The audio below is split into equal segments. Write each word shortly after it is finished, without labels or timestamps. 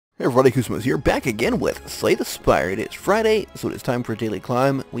Hey everybody, Koosemose here, back again with Slay the Spire. It is Friday, so it is time for a daily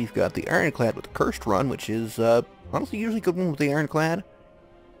climb. We've got the Ironclad with the Cursed Run, which is, honestly usually a good one with the Ironclad,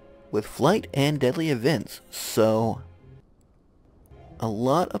 with Flight and Deadly Events. So, a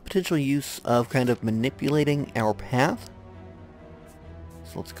lot of potential use of kind of manipulating our path.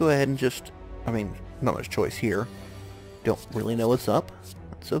 So let's go ahead and just, not much choice here. Don't really know what's up.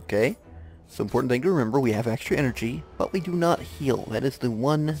 That's okay. So important thing to remember, we have extra energy, but we do not heal. That is the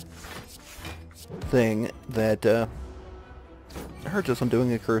one thing that hurts us on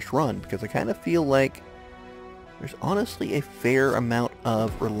doing a cursed run, because I kind of feel like there's honestly a fair amount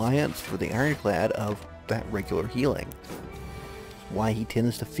of reliance for the Ironclad of that regular healing. That's why he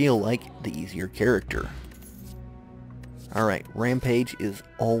tends to feel like the easier character. Alright, Rampage is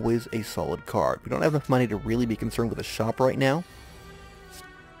always a solid card. We don't have enough money to really be concerned with a shop right now.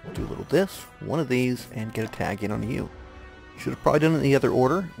 Do a little this, one of these, and get a tag in on you. Should have probably done it in the other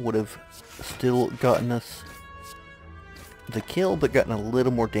order. Would have still gotten us the kill, but gotten a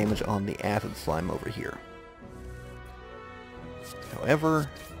little more damage on the acid slime over here. However,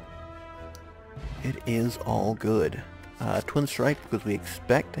 it is all good. Twin Strike, because we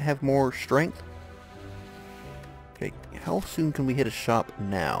expect to have more strength. Okay, how soon can we hit a shop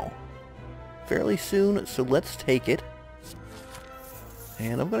now? Fairly soon, so let's take it.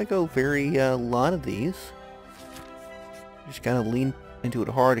 And I'm going to go a lot of these. Just kind of lean into it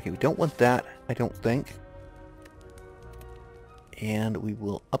hard. Okay, we don't want that, I don't think. And we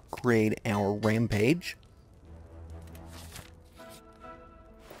will upgrade our Rampage.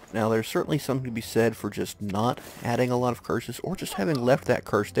 Now, there's certainly something to be said for just not adding a lot of curses, or just having left that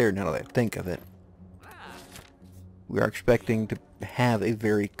curse there, now that I think of it. We are expecting to have a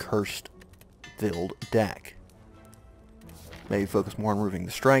very cursed-filled deck. Maybe focus more on removing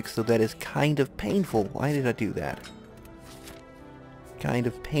the strikes, though that is kind of painful. Why did I do that? Kind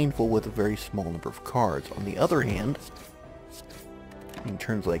of painful with a very small number of cards. On the other hand,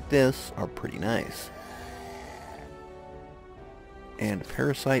 turns like this are pretty nice. And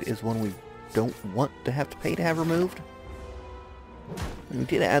Parasite is one we don't want to have to pay to have removed. And we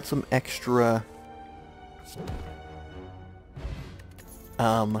did add some extra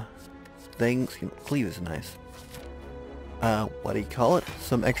things. Cleave is nice. What do you call it?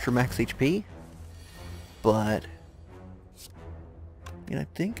 Some extra max HP. But, I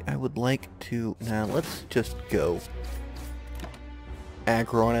think I would like to... Now, let's just go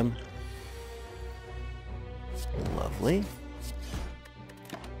aggro on him. Lovely.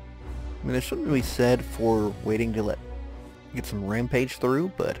 There's something to be said for waiting to get some Rampage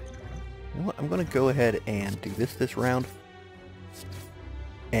through, but you know what? I'm going to go ahead and do this round.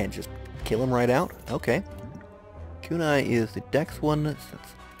 And just kill him right out. Okay. Kunai is the Dex one,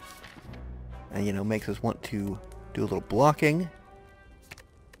 and makes us want to do a little blocking.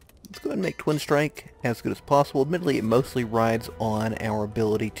 Let's go ahead and make Twin Strike as good as possible. Admittedly, it mostly rides on our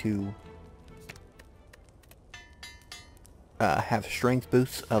ability to have strength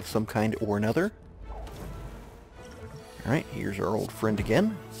boosts of some kind or another. Alright, here's our old friend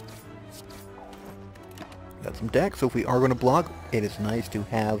again. Got some Dex, so if we are going to block, it is nice to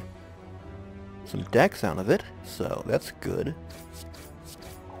have some Dex out of it, so that's good.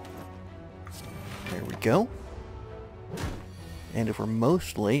 There we go. And if we're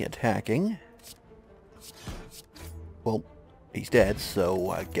mostly attacking, well, he's dead,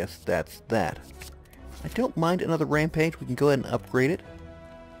 so I guess that's that. I don't mind another Rampage. We can go ahead and upgrade it.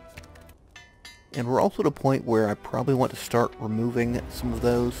 And we're also at a point where I probably want to start removing some of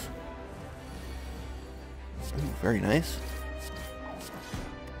those. Ooh, very nice.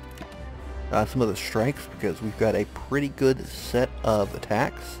 Some of the strikes, because we've got a pretty good set of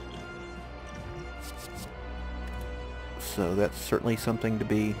attacks. So that's certainly something to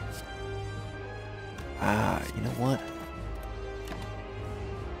be... you know what?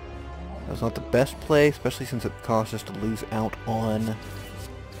 That's not the best play, especially since it caused us to lose out on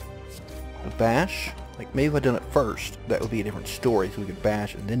the bash. Like, maybe if I'd done it first, that would be a different story, so we could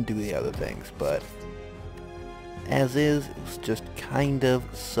bash and then do the other things, but... As is, it was just kind of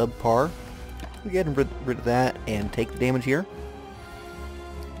subpar. We're getting rid of that and take the damage here,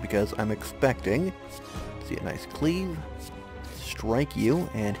 because I'm expecting to see a nice cleave, strike you,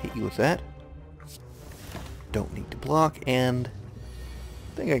 and hit you with that. Don't need to block, and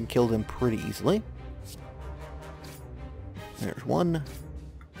I think I can kill them pretty easily. There's one.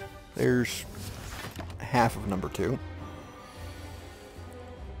 There's half of number 2.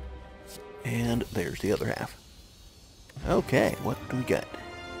 And there's the other half. Okay, what do we got?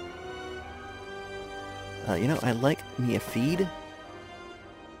 I like me a feed.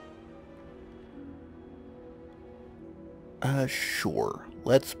 Sure.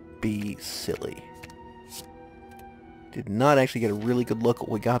 Let's be silly. Did not actually get a really good look at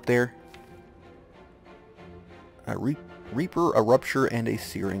what we got there. A Reaper, a Rupture, and a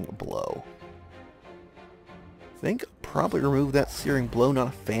Searing Blow. I think I'll probably remove that Searing Blow. Not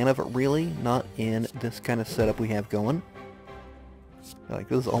a fan of it, really. Not in this kind of setup we have going. Like,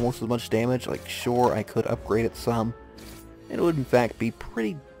 this is almost as much damage. Like, sure, I could upgrade it some. It would, in fact, be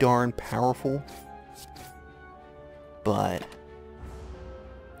pretty darn powerful. But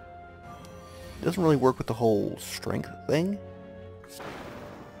it doesn't really work with the whole strength thing.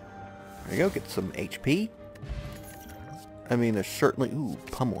 There you go, get some HP. I mean, there's certainly... Ooh,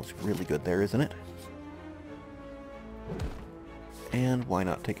 Pummel's really good there, isn't it? And why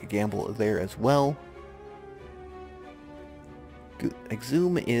not take a gamble there as well?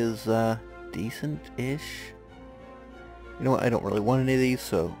 Exhume is decent-ish. You know what, I don't really want any of these,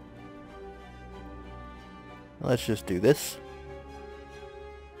 so let's just do this.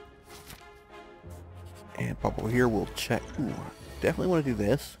 And pop over here, we'll check. Ooh, definitely want to do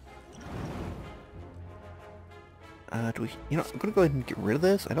this. Do we... You know, I'm going to go ahead and get rid of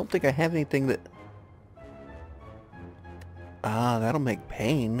this. I don't think I have anything that... that'll make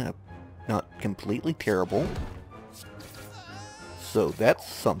pain. Not completely terrible. So that's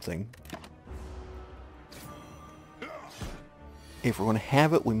something. If we're going to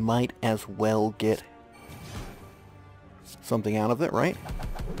have it, we might as well get something out of it, right?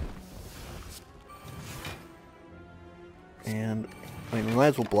 And, I mean, we might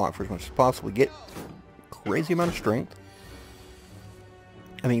as well block for as much as possible. We get a crazy amount of strength.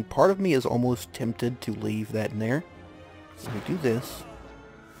 I mean, part of me is almost tempted to leave that in there. So we do this.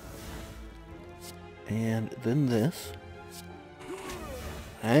 And then this.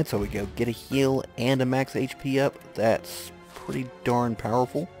 That's how we go. Get a heal and a max HP up. That's pretty darn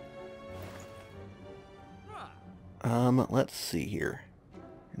powerful. Let's see here.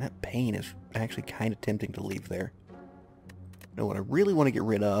 And that pain is actually kind of tempting to leave there. No, what I really want to get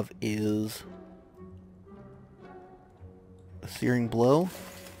rid of is a Searing Blow.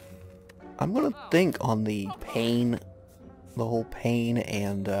 I'm going to think on the pain, the whole pain,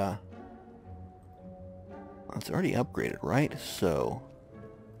 and it's already upgraded, right? So,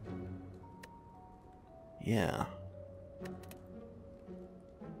 yeah.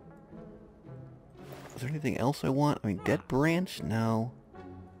 Is there anything else I want? I mean, Dead Branch? No.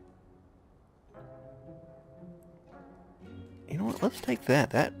 You know what? Let's take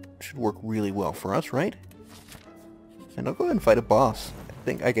that. That should work really well for us, right? And I'll go ahead and fight a boss. I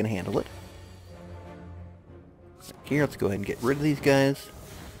think I can handle it. Here, let's go ahead and get rid of these guys.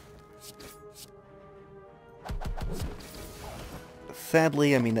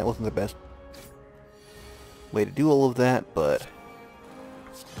 Sadly, I mean, that wasn't the best way to do all of that, but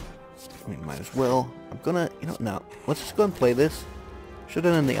I mean, might as well. I'm gonna, you know, no. Let's just go ahead and play this. Should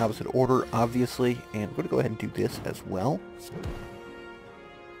have done it in the opposite order, obviously, and we're gonna go ahead and do this as well.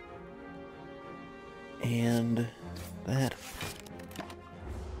 And that.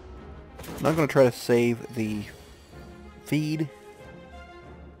 I'm not gonna try to save the feed.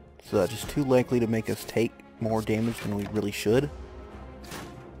 It's just too likely to make us take more damage than we really should.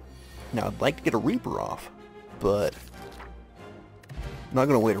 Now, I'd like to get a Reaper off, but I'm not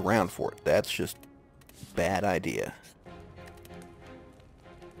going to wait around for it. That's just a bad idea.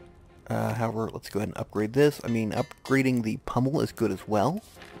 However, let's go ahead and upgrade this. I mean, upgrading the Pummel is good as well.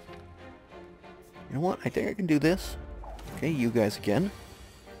 You know what? I think I can do this. Okay, you guys again.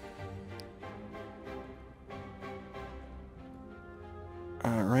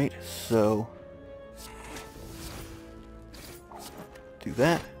 Alright, so do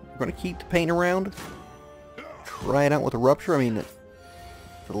that. We're going to keep the pain around. Try it out with a Rupture. I mean,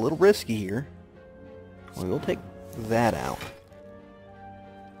 it's a little risky here. We'll take that out.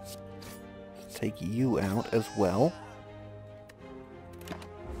 Let's take you out as well.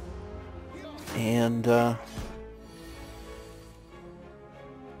 And, if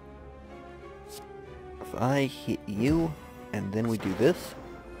I hit you, and then we do this,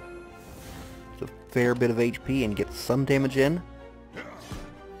 it's a fair bit of HP and get some damage in.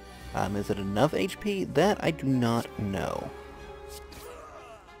 Is it enough HP? That I do not know.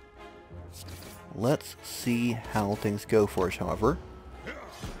 Let's see how things go for us, however.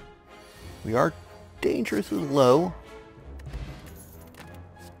 We are dangerously low.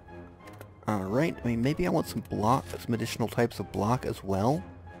 Alright, I mean, maybe I want some block, some additional types of block as well.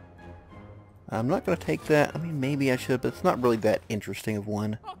 I'm not going to take that. I mean, maybe I should, but it's not really that interesting of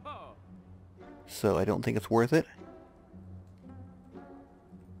one. So I don't think it's worth it.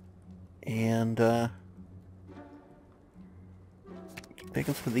 And,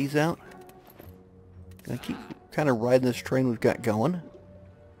 taking some of these out. Gonna keep kind of riding this train we've got going.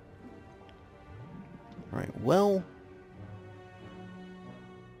 Alright, well...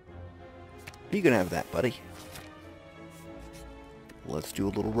 you can have that, buddy. Let's do a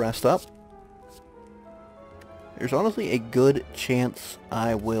little rest up. There's honestly a good chance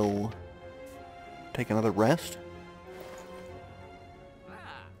I will take another rest.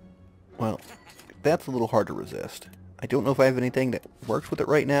 Well, that's a little hard to resist. I don't know if I have anything that works with it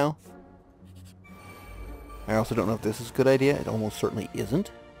right now. I also don't know if this is a good idea. It almost certainly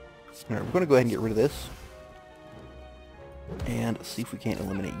isn't. Alright, we're going to go ahead and get rid of this. And see if we can't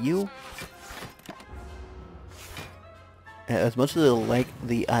eliminate you. As much as I like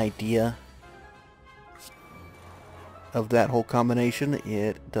the idea of that whole combination,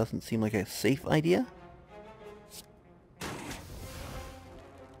 it doesn't seem like a safe idea.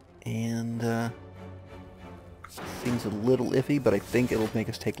 And, seems a little iffy, but I think it'll make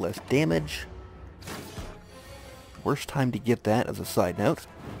us take less damage. Worst time to get that as a side note.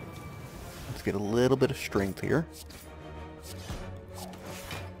 Let's get a little bit of strength here.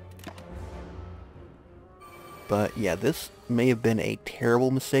 But yeah, this may have been a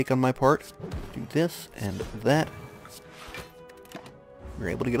terrible mistake on my part. Do this and that. We're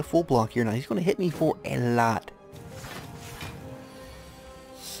able to get a full block here. Now he's going to hit me for a lot.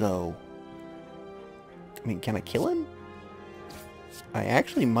 So, I mean, can I kill him? I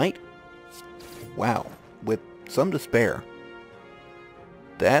actually might. Wow, with some despair.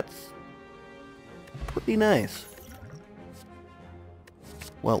 That's pretty nice.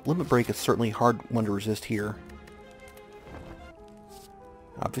 Well, Limit Break is certainly a hard one to resist here.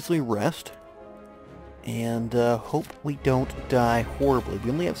 Obviously rest. And hope we don't die horribly. We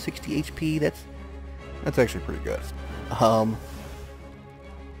only have 60 HP. That's actually pretty good.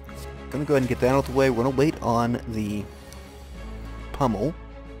 Gonna go ahead and get that out of the way. We're gonna wait on the pummel.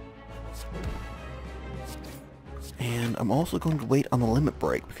 And I'm also going to wait on the Limit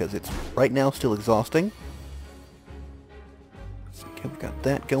Break because it's right now still exhausting. Okay, we've got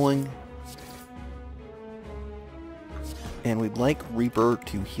that going. And we'd like Reaper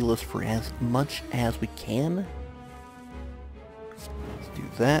to heal us for as much as we can. Let's do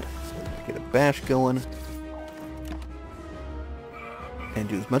that. Get a bash going. And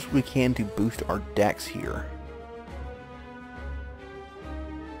do as much as we can to boost our dex here.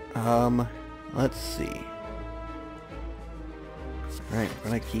 Let's see. Alright, we're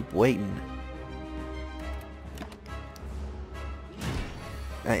gonna keep waiting.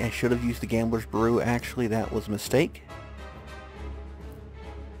 I should have used the Gambler's Brew, actually. That was a mistake.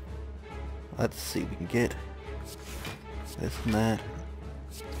 Let's see, we can get this and that.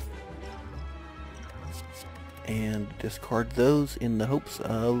 And discard those in the hopes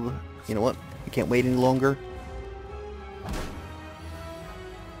of, you know what, we can't wait any longer.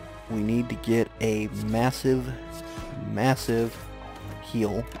 We need to get a massive, massive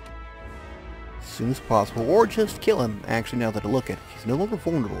heal as soon as possible, or just kill him. Actually, now that I look at it, he's no longer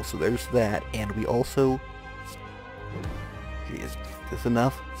vulnerable, so there's that. And we also, geez, is this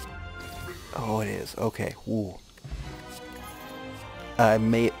enough? Oh, it is. Okay. Ooh. I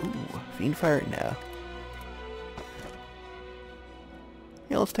may... Ooh. Fiendfire? No.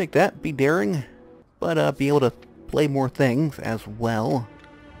 Yeah, let's take that. Be daring. But, be able to play more things as well.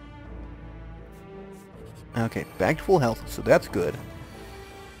 Okay. Back to full health, so that's good.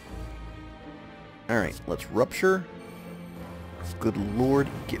 Alright. Let's Rupture. Good lord.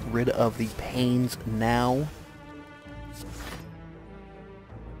 Get rid of the pains now.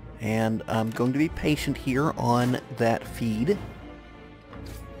 And I'm going to be patient here on that feed.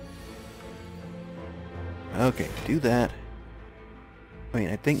 Okay, do that. I mean,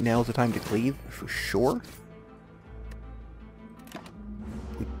 I think now's the time to cleave, for sure.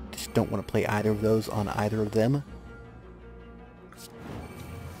 We just don't want to play either of those on either of them.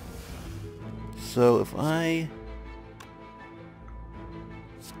 So if I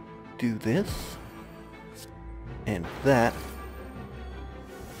do this and that,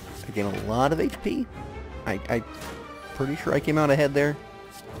 I gain a lot of HP. I'm pretty sure I came out ahead there.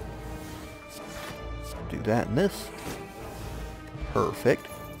 Do that and this. Perfect.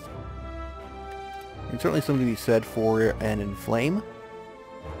 There's certainly something to be said for an Inflame.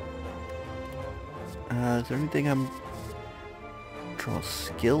 Is there anything I'm... Draw a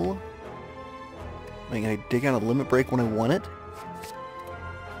skill? I mean, I dig out a Limit Break when I want it.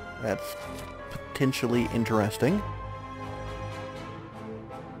 That's potentially interesting.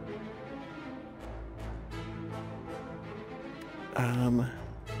 I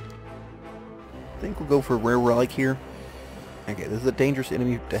think we'll go for a Rare Relic here. Okay, this is a dangerous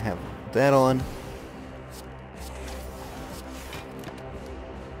enemy to have that on.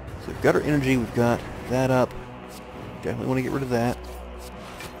 So we've got our energy, we've got that up. Definitely want to get rid of that.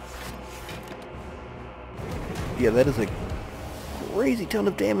 Yeah, that is a crazy ton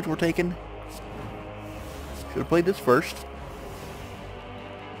of damage we're taking. Should have played this first.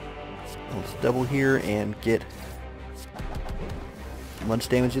 Let's double here and get as much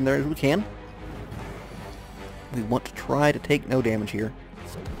damage in there as we can. We want to try to take no damage here.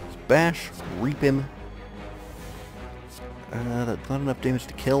 Let's bash, reap him. That's not enough damage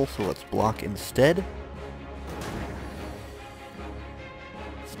to kill, so let's block instead.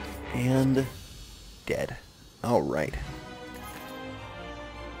 And dead. Alright.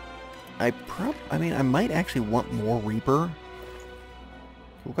 I might actually want more Reaper.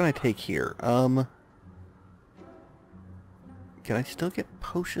 What can I take here? Can I still get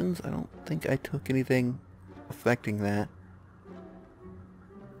potions? I don't think I took anything affecting that.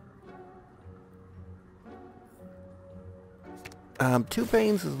 Two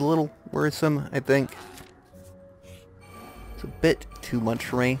pains is a little worrisome, I think. It's a bit too much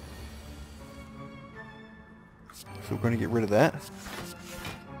for me. So we're going to get rid of that.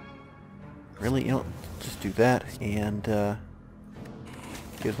 Really, you know, just do that and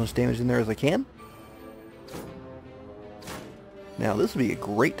get as much damage in there as I can. Now, this would be a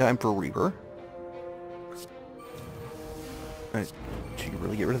great time for Reaper. Alright, should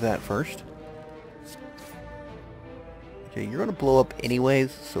really get rid of that first. Okay, you're gonna blow up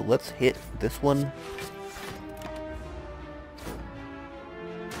anyways, so let's hit this one.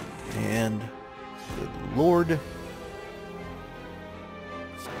 And, good lord.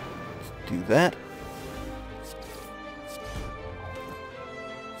 Let's do that.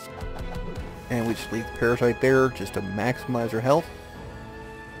 And we just leave the parasite there just to maximize our health.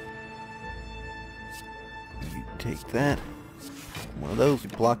 You take that. One of those, you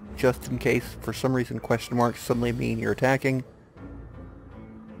block just in case for some reason question marks suddenly mean you're attacking.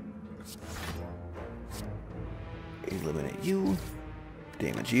 Eliminate you.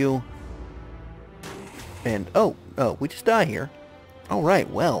 Damage you. And, oh, we just die here. Alright,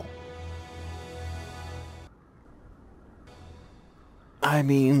 well. I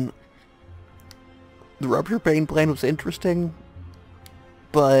mean, the Rupture Pain plan was interesting,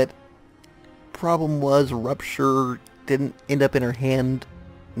 but problem was Rupture didn't end up in her hand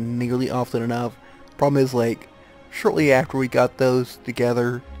nearly often enough. Problem is, like, shortly after we got those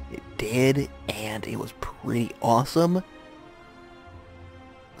together, it did, and it was pretty awesome.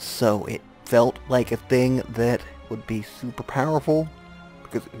 So it felt like a thing that would be super powerful,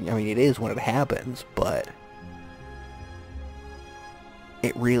 because, I mean, it is when it happens, but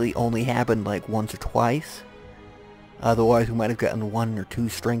it really only happened like once or twice. Otherwise, we might have gotten 1 or 2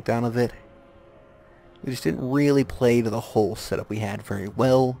 strength out of it. We just didn't really play to the whole setup we had very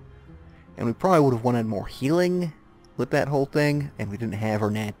well. And we probably would have wanted more healing with that whole thing. And we didn't have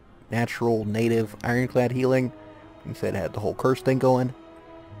our natural native ironclad healing. Instead had the whole curse thing going.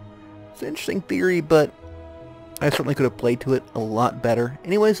 It's an interesting theory, but I certainly could have played to it a lot better.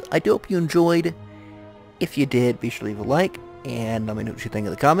 Anyways, I do hope you enjoyed. If you did, be sure to leave a like. And let me know what you think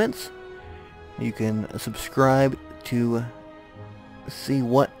in the comments. You can subscribe to see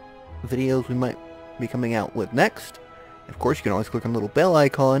what videos we might be coming out with next. Of course, you can always click on the little bell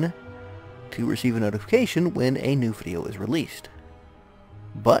icon to receive a notification when a new video is released.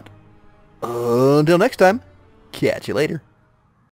 But, until next time, catch you later.